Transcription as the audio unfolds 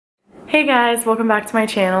Hey guys, welcome back to my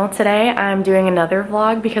channel. Today I'm doing another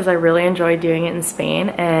vlog because I really enjoyed doing it in Spain,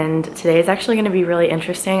 and today is actually going to be really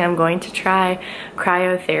interesting. I'm going to try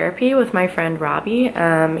cryotherapy with my friend Robbie.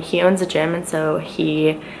 He owns a gym, and so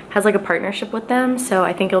he has like a partnership with them, so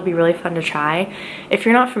I think it'll be really fun to try. If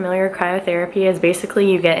you're not familiar, cryotherapy is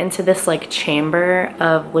basically you get into this like chamber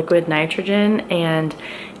of liquid nitrogen and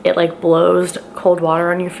it like blows cold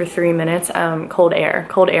water on you for 3 minutes, cold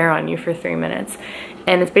air on you for 3 minutes.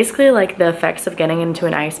 And it's basically like the effects of getting into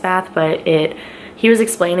an ice bath, but he was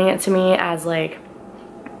explaining it to me as like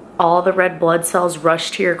all the red blood cells rush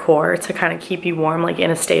to your core to kind of keep you warm, like in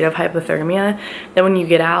a state of hypothermia. Then when you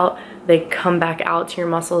get out, they come back out to your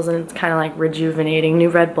muscles and it's kind of like rejuvenating new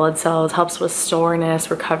red blood cells, helps with soreness,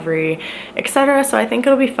 recovery, etc. So I think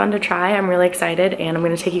it'll be fun to try. I'm really excited and I'm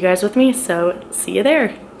gonna take you guys with me, so see you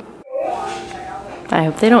there. I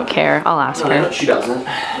hope they don't care. I'll ask her. No, she doesn't.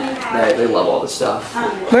 They love all this stuff.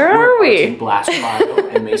 Where are we? In Blast Bio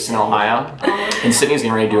in Mason, Ohio. And Sydney's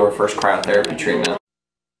getting ready to do her first cryotherapy treatment.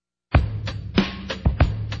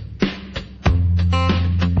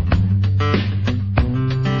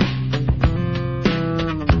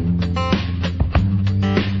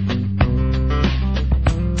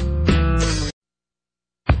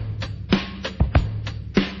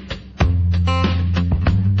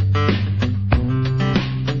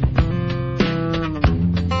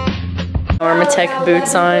 Armatech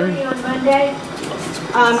boots on.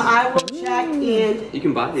 I will check in. You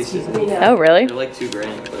can buy these. Oh, really? They're like $2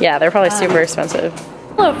 grand. Yeah, they're probably super expensive.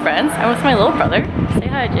 Hello, friends. I'm with my little brother. Say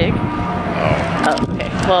hi, Jake. Oh, okay.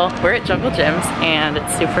 Well, we're at Jungle Gyms, and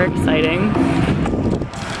it's super exciting.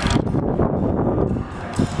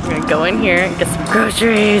 We're gonna go in here and get some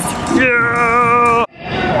groceries. Yeah!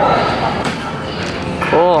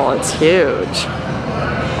 Cool, it's huge.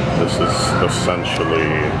 This is essentially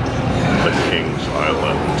the King's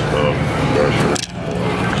Island of grocery.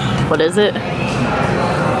 What is it?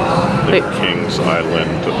 The Wait. King's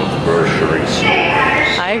Island of grocery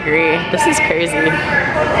stores. I agree. This is crazy.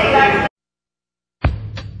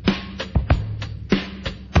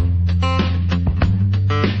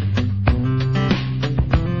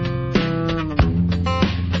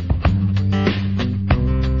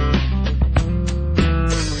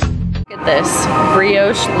 This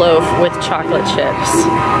brioche loaf with chocolate chips.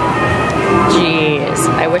 Jeez,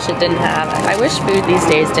 I wish it didn't have. I wish food these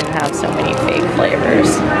days didn't have so many fake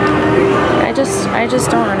flavors. I just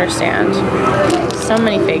don't understand. So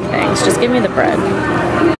many fake things. Just give me the bread.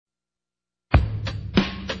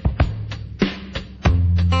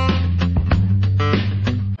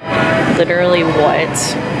 Literally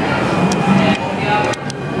what?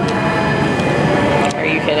 Are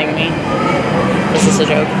you kidding me? Is this a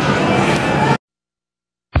joke?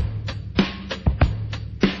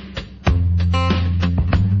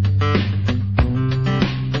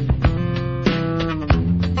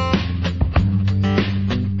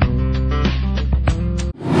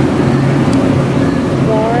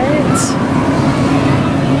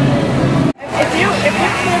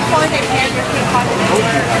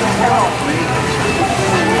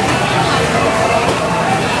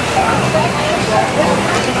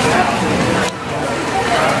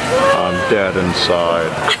 Dead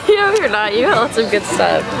inside. No, you're not. You got some good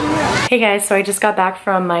stuff. Hey guys, so I just got back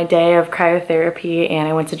from my day of cryotherapy and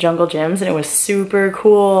I went to Jungle Gyms and it was super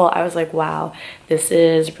cool. I was like, wow, this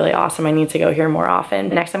is really awesome. I need to go here more often.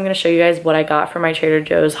 Next, I'm gonna show you guys what I got for my Trader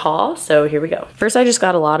Joe's haul. So here we go. First, I just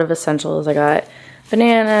got a lot of essentials. I got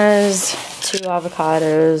bananas, 2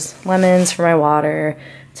 avocados, lemons for my water,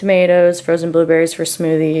 tomatoes, frozen blueberries for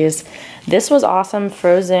smoothies. This was awesome.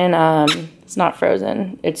 Frozen, it's not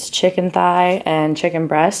frozen, it's chicken thigh and chicken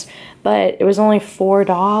breast, but it was only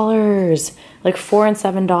 $4, like $4 and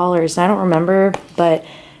 $7. And I don't remember, but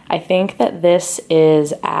I think that this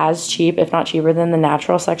is as cheap, if not cheaper, than the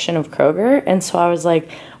natural section of Kroger. And so I was like,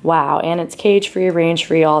 wow, and it's cage-free,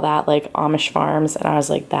 range-free, all that, like Amish farms. And I was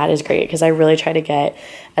like, that is great, because I really try to get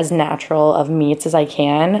as natural of meats as I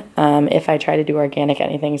can. If I try to do organic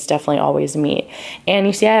anything, it's definitely always meat. And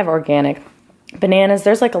you see I have organic bananas.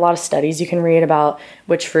 There's like a lot of studies you can read about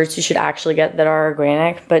which fruits you should actually get that are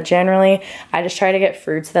organic, but generally I just try to get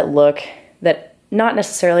fruits that not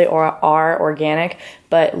necessarily are organic,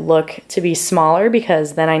 but look to be smaller,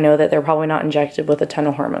 because then I know that they're probably not injected with a ton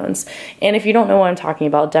of hormones. And if you don't know what I'm talking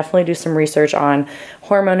about, definitely do some research on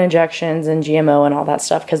hormone injections and GMO and all that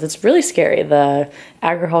stuff, because it's really scary, the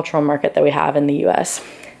agricultural market that we have in the US.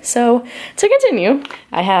 So to continue,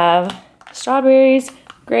 I have strawberries,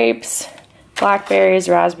 grapes, blackberries,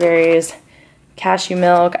 raspberries, cashew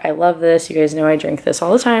milk. I love this. You guys know I drink this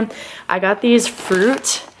all the time. I got these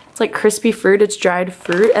fruit It's like crispy fruit, it's dried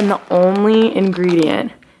fruit, and the only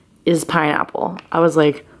ingredient is pineapple. I was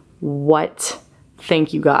like, what?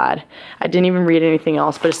 Thank you, God. I didn't even read anything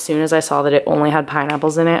else, but as soon as I saw that it only had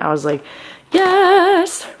pineapples in it, I was like,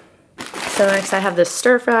 yes! So next I have this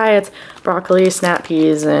stir fry. It's broccoli, snap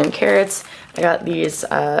peas, and carrots. I got these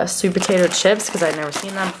sweet potato chips because I'd never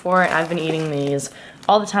seen them before, and I've been eating these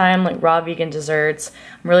all the time, like raw vegan desserts.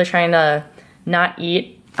 I'm really trying to not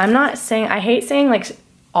eat. I'm not saying, I hate saying like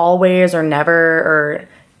always or never or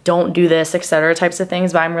don't do this, etc. types of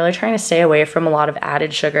things, but I'm really trying to stay away from a lot of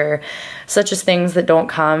added sugar, such as things that don't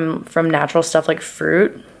come from natural stuff like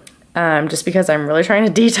fruit, just because I'm really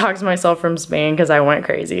trying to detox myself from Spain because I went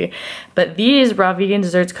crazy. But these raw vegan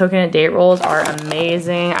desserts coconut date rolls are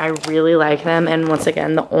amazing. I really like them, and once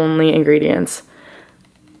again, the only ingredients,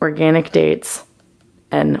 organic dates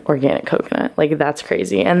and organic coconut. Like, that's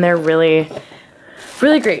crazy, and they're really,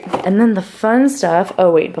 really great. And then the fun stuff,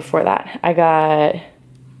 oh wait, before that, I got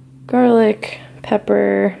garlic,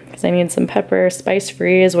 pepper, because I need some pepper.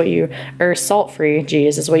 Spice-free is what you, or salt-free,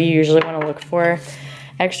 geez, is what you usually want to look for.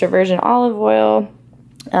 Extra virgin olive oil.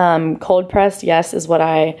 Cold pressed, yes, is what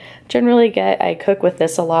I generally get. I cook with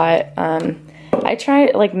this a lot. I try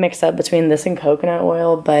to like mix up between this and coconut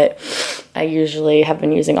oil, but I usually have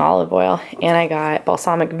been using olive oil. And I got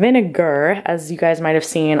balsamic vinegar, as you guys might have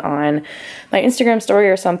seen on my Instagram story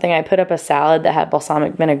or something. I put up a salad that had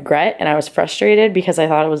balsamic vinaigrette, and I was frustrated because I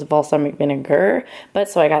thought it was balsamic vinegar. But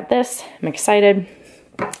so I got this. I'm excited.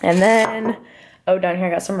 And then, oh, down here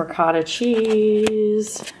I got some ricotta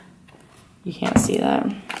cheese. You can't see that.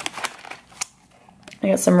 I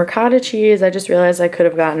got some ricotta cheese. I just realized I could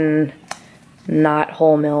have gotten not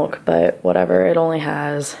whole milk, but whatever. It only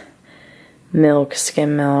has milk,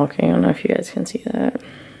 skim milk. I don't know if you guys can see that.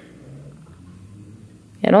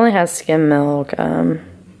 It only has skim milk.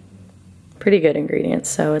 Pretty good ingredients,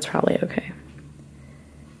 so it's probably okay.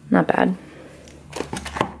 Not bad.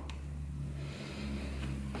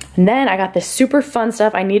 And then I got this super fun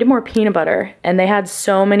stuff. I needed more peanut butter, and they had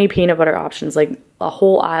so many peanut butter options, like a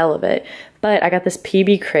whole aisle of it. But I got this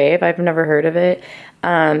PB Crave. I've never heard of it.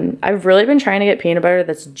 I've really been trying to get peanut butter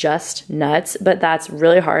that's just nuts, but that's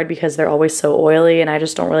really hard because they're always so oily, and I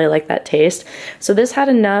just don't really like that taste. So this had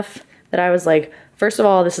enough that I was like, first of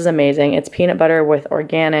all, this is amazing. It's peanut butter with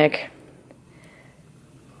organic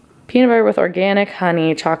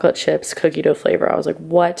honey, chocolate chips, cookie dough flavor. I was like,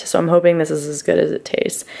 what? So I'm hoping this is as good as it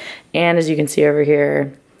tastes. And as you can see over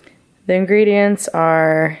here, the ingredients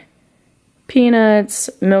are peanuts,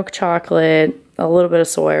 milk chocolate, a little bit of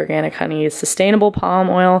soy, organic honey, sustainable palm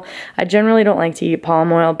oil. I generally don't like to eat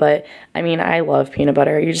palm oil, but I mean, I love peanut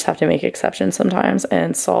butter. You just have to make exceptions sometimes,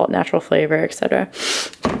 and salt, natural flavor, etc.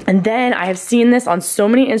 And then I have seen this on so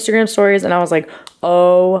many Instagram stories, and I was like,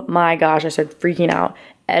 oh my gosh, I started freaking out.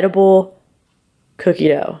 Edible cookie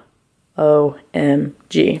dough.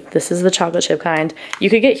 OMG. This is the chocolate chip kind. You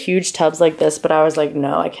could get huge tubs like this, but I was like,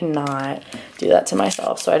 no, I cannot do that to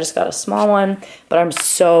myself. So I just got a small one, but I'm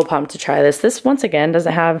so pumped to try this. This, once again,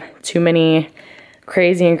 doesn't have too many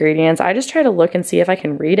crazy ingredients. I just try to look and see if I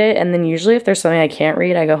can read it, and then usually if there's something I can't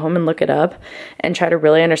read, I go home and look it up and try to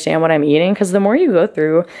really understand what I'm eating, because the more you go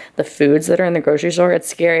through the foods that are in the grocery store, it's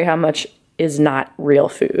scary how much is not real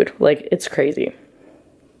food. Like, it's crazy.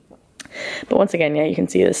 But once again, yeah, you can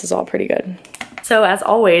see this is all pretty good. So as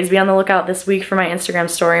always, be on the lookout this week for my Instagram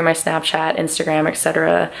story, my Snapchat, Instagram,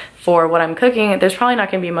 etc. for what I'm cooking. There's probably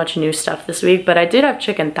not gonna be much new stuff this week, but I did have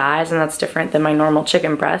chicken thighs, and that's different than my normal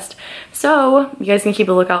chicken breast. So you guys can keep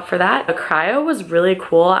a lookout for that. The cryo was really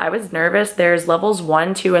cool. I was nervous. There's levels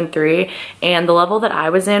 1, 2, and 3, and the level that I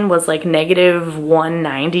was in was like negative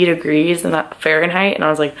 190 degrees in that Fahrenheit, and I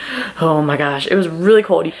was like, oh my gosh, it was really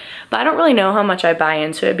cold. But I don't really know how much I buy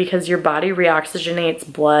into it, because your body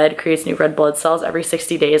reoxygenates blood, creates new red blood cells every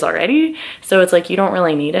 60 days already. So it's like, you don't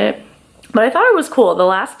really need it. But I thought it was cool. The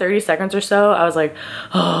last 30 seconds or so, I was like,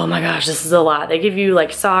 oh my gosh, this is a lot. They give you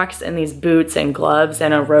like socks and these boots and gloves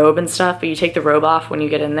and a robe and stuff, but you take the robe off when you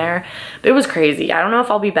get in there. But it was crazy. I don't know if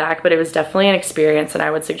I'll be back, but it was definitely an experience, and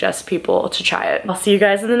I would suggest people to try it. I'll see you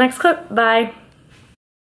guys in the next clip. Bye.